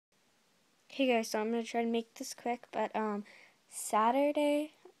Hey guys, so I'm gonna try to make this quick, but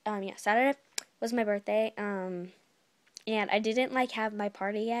Saturday, Saturday was my birthday, and I didn't have my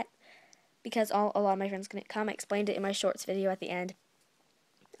party yet because a lot of my friends couldn't come. I explained it in my shorts video at the end.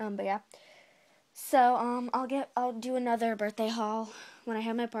 But yeah, so I'll do another birthday haul when I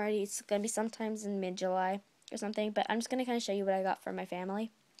have my party. It's gonna be sometimes in mid-July or something, but I'm just gonna kind of show you what I got for my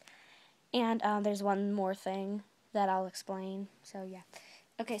family. And there's one more thing that I'll explain. So yeah,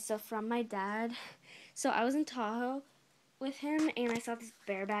 okay. So from my dad. So I was in Tahoe with him, and I saw this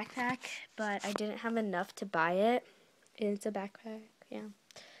bear backpack, but I didn't have enough to buy it. It's a backpack, yeah.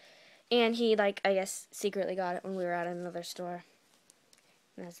 And he, I guess, secretly got it when we were at another store.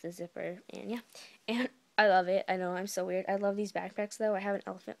 And that's the zipper, and yeah. And I love it. I know, I'm so weird. I love these backpacks, though. I have an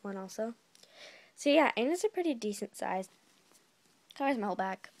elephant one also. So yeah, and it's a pretty decent size. Covers my whole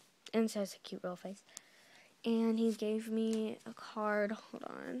back. And it has a cute little face. And he gave me a card. Hold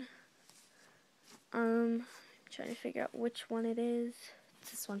on. I'm trying to figure out which one it is.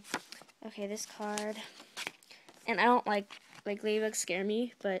 It's this one. Okay, this card. And I don't like ladybugs scare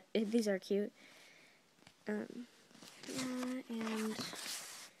me, but these are cute. Yeah, and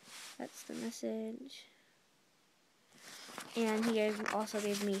that's the message. And he also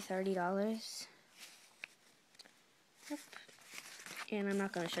gave me $30. Yep. And I'm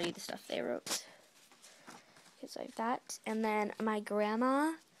not going to show you the stuff they wrote. Because I have that. And then my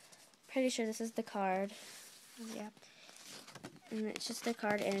grandma, pretty sure this is the card. Yeah. And it's just the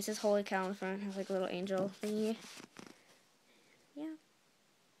card, and it says Holy Cow in front. It has a little angel thingy. Yeah.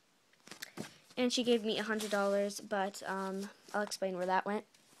 And she gave me $100, but I'll explain where that went.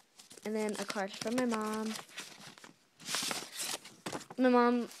 And then a card from my mom. My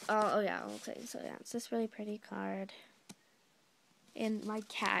mom, okay, so yeah, it's this really pretty card. And my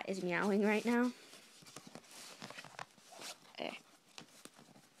cat is meowing right now. Okay.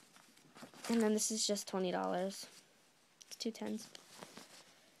 And then this is just $20. It's 2 tens.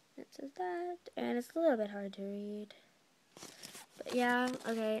 It says that, and it's a little bit hard to read. But yeah,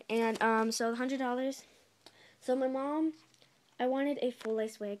 okay, and so the $100. So my mom, I wanted a full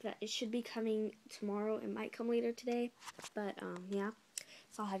lace wig that it should be coming tomorrow. It might come later today, but yeah.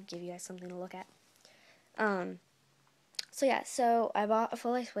 So I'll have to give you guys something to look at. So yeah, so I bought a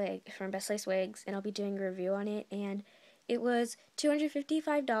full lace wig from Best Lace Wigs, and I'll be doing a review on it. And it was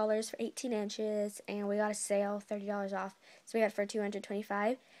 $255 for 18 inches, and we got a sale, $30 off. So we got it for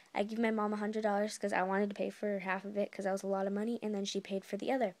 $225. I gave my mom $100 because I wanted to pay for half of it because that was a lot of money, and then she paid for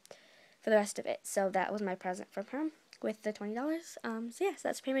the rest of it. So that was my present from her with the $20. So yeah, so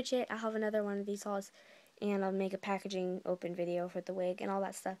that's pretty much it. I'll have another one of these hauls, and I'll make a packaging open video for the wig and all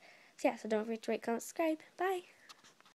that stuff. So yeah, so don't forget to rate, comment, subscribe. Bye!